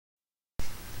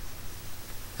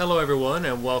Hello everyone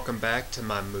and welcome back to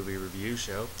my movie review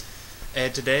show.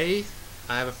 And today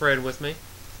I have a friend with me.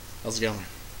 How's it going?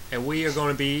 And we are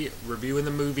going to be reviewing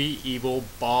the movie Evil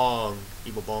Bong.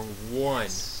 Evil Bong 1.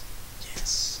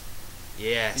 Yes.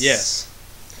 Yes.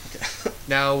 Okay.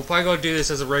 Now we're probably going to do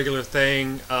this as a regular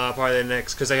thing, probably the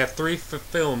next, because they have three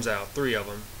films out, 3 of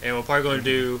them. And we're probably going to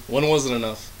do... One wasn't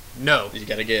enough. No. You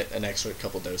gotta get an extra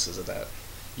couple doses of that.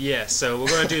 Yeah, so we're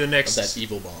going to do the next... of that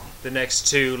Evil Bong. The next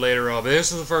 2 later on, but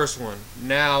this is the first one.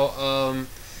 Now,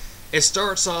 it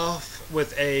starts off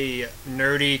with a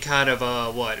nerdy kind of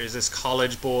what is this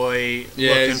college boy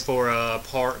looking for an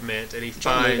apartment, and he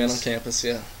finds on campus,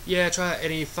 yeah. Yeah,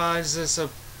 and he finds this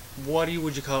what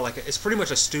would you call it? Like it's pretty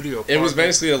much a studio apartment. It was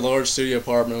basically a large studio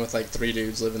apartment with like 3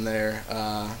 dudes living there,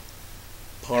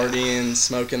 partying,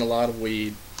 smoking a lot of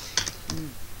weed.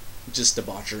 Just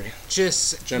debauchery.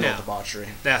 Just general debauchery.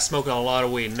 Yeah, smoking a lot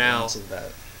of weed. Now,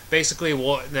 basically,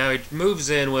 now he moves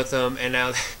in with them, and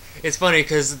now it's funny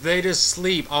because they just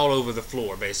sleep all over the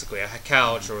floor, basically a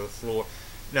couch or the floor.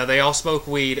 Now they all smoke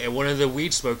weed, and one of the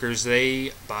weed smokers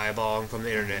they buy a bong from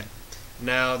the internet.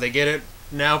 Now they get it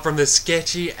from the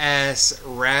sketchy ass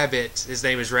Rabbit. His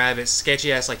name is Rabbit.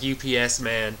 Sketchy ass like UPS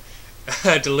man.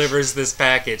 Delivers this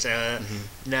package.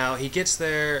 Now he gets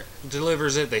there,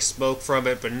 delivers it. They smoke from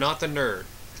it, but not the nerd.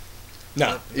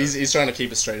 No, he's trying to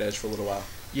keep it straight edge for a little while.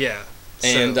 Yeah,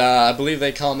 and I believe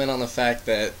they comment on the fact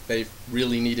that they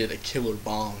really needed a killer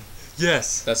bong.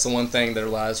 Yes, that's the one thing their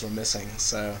lives were missing.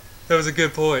 So that was a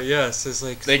good point. Yes, it's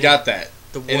like they got that,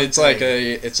 and it's thing.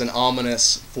 It's an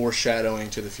ominous foreshadowing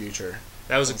to the future.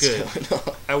 That was that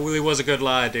really was a good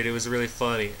line, dude. It was really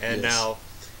funny, and now.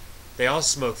 They all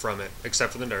smoke from it,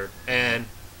 except for the nerd. And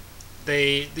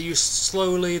the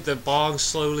bong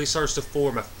slowly starts to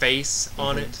form a face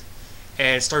on it,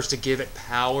 and it starts to give it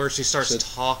power. She starts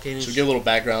talking. Should we give a little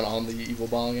background on the Evil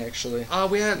Bong, actually?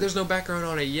 There's no background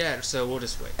on it yet, so we'll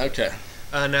just wait. Okay.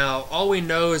 Now, all we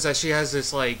know is that she has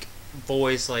this,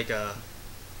 voice,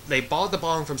 they bought the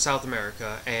bong from South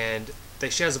America, and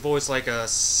she has a voice like a...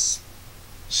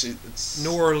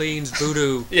 New Orleans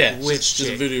voodoo witch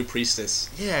just a voodoo priestess.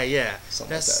 Yeah.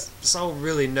 That's all we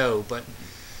really know. But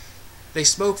they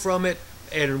smoke from it,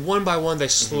 and one by one they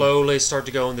slowly start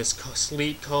to go in this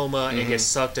sleep coma and get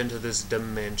sucked into this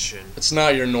dimension. It's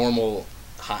not your normal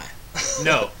high.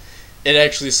 No. It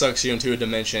actually sucks you into a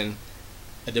dimension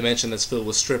that's filled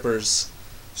with strippers.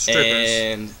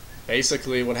 And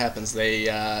basically what happens,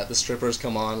 the strippers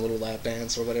come on, a little lap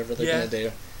dance or whatever they're going to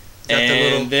do.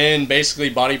 And then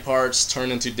basically body parts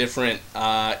turn into different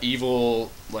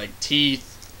evil,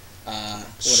 teeth,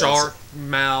 shark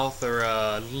mouth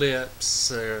or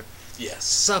lips or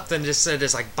something just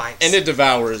bites. And it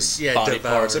devours body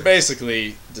parts. It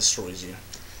basically destroys you.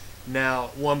 Now,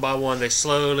 one by one, they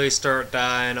slowly start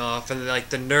dying off, and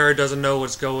the nerd doesn't know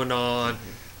what's going on.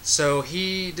 So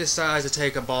he decides to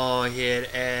take a bong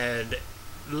hit, and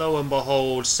lo and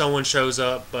behold, someone shows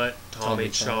up, but Tommy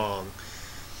Chong.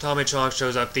 Tommy Chong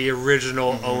shows up, the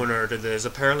original owner to this.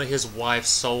 Apparently his wife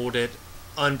sold it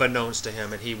unbeknownst to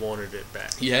him, and he wanted it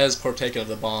back. He has partaken of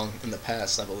the bong in the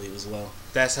past, I believe, as well.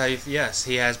 That's how he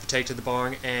has partaken of the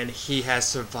bong, and he has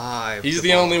survived. He's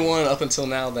the only one up until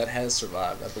now that has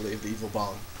survived, I believe, the Evil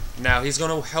Bong. Now, he's going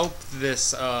to help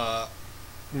this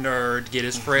nerd get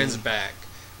his friends back,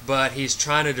 but he's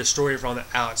trying to destroy it from the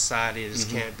outside. It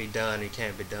just can't be done. It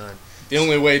can't be done. The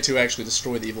only way to actually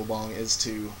destroy the Evil Bong is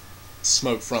to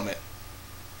smoke from it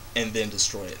and then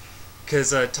destroy it. Because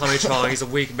Tommy Chong, he's a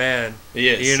weak man. He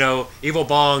is. Evil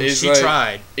Bong, she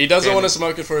tried. He doesn't want to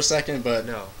smoke it for a second, but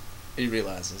no, he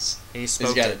realizes he's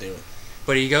got to do it.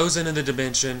 But he goes into the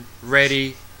dimension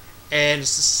ready, and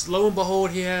lo and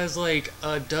behold, he has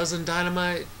a dozen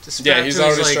dynamite. Yeah, he's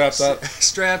already strapped up.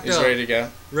 Strapped up. He's ready to go.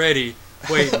 Ready,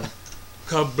 waiting.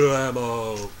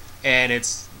 Kablamo! And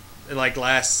it's.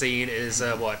 Last scene is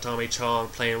Tommy Chong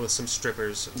playing with some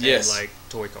strippers and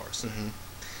toy cars.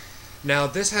 Now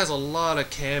this has a lot of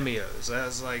cameos.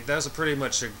 That's pretty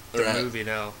much the movie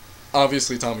now.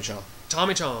 Obviously Tommy Chong.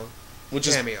 Tommy Chong, which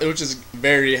is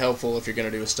very helpful if you're gonna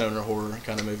do a stoner horror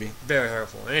kind of movie. Very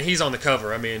helpful, and he's on the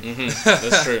cover. I mean,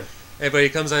 that's true. But he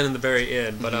comes in the very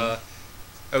end. But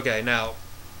okay, now.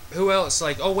 Who else?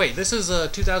 Oh wait, this is a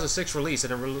 2006 release,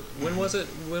 and when was it?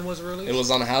 When was it released? It was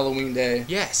on Halloween Day.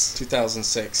 Yes.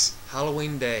 2006.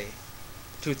 Halloween Day,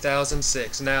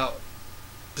 2006. Now,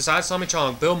 besides Tommy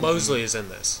Chong, Bill Moseley is in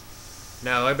this.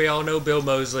 Now, everybody all know Bill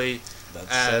Moseley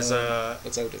as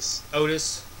that's Otis.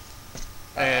 Otis,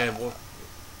 and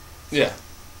yeah,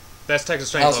 that's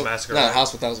Texas Chainsaw Massacre. No,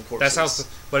 House with Thousand Corpses. That's House,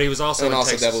 but he was also and in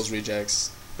also Texas. Devil's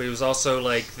Rejects. but he was also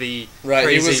like the right.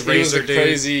 crazy He was the dude.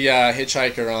 crazy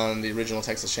hitchhiker on the original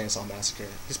Texas Chainsaw Massacre.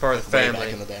 He's part of the way family.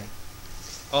 Back in the day.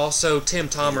 Also, Tim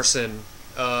Thomerson,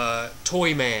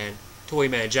 Toy Man,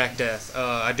 Jack Deth.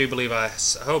 I do believe I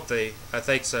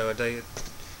think so.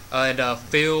 And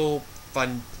Phil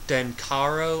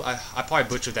Fandancaro. I probably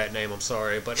butchered that name. I'm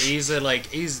sorry, but he's in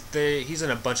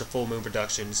a bunch of Full Moon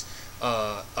productions.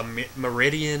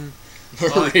 Meridian.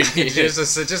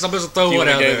 Just I'm just throw one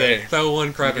out there. Throw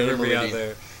one crappy movie out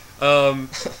there.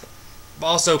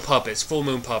 Also puppets, Full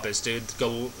Moon puppets, dude.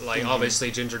 Go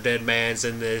obviously Ginger Dead Man's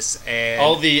in this, and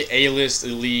all the A-list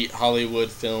elite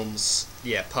Hollywood films.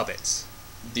 Yeah, puppets.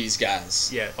 These guys.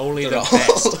 Yeah, only the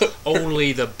best.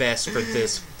 Only the best for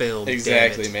this film.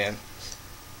 Exactly, man.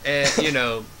 And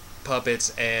puppets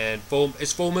and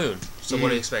it's Full Moon. So what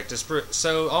do you expect?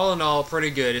 So all in all, pretty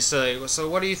good. So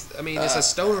what do you? It's a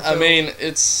stoner film. I mean,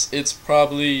 it's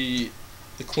probably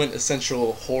the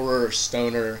quintessential horror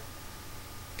stoner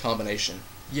combination.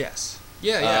 Yes.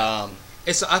 Yeah.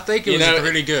 I think it was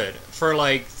pretty good for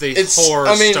the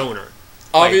horror stoner.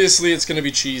 Obviously, it's going to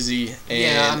be cheesy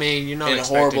and you're not and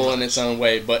expecting horrible much. in its own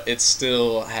way, but it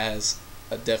still has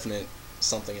a definite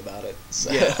something about it.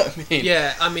 So,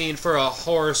 yeah. For a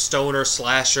horror stoner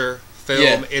slasher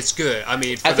film, it's good. I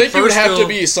think you would have to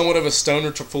be somewhat of a stoner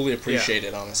to fully appreciate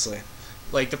it, honestly.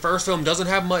 The first film doesn't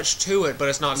have much to it, but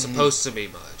it's not supposed to be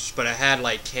much. But it had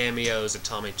cameos of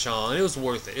Tommy Chong. It was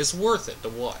worth it. It's worth it to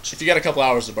watch. If you got a couple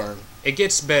hours to burn, it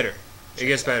gets better. It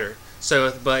gets better.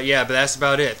 So, but that's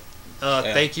about it.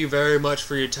 Thank you very much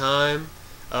for your time.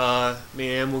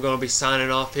 Me and we're going to be signing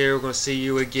off here. We're going to see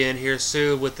you again here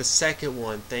soon with the second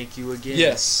one. Thank you again.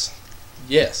 Yes.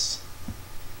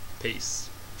 Peace.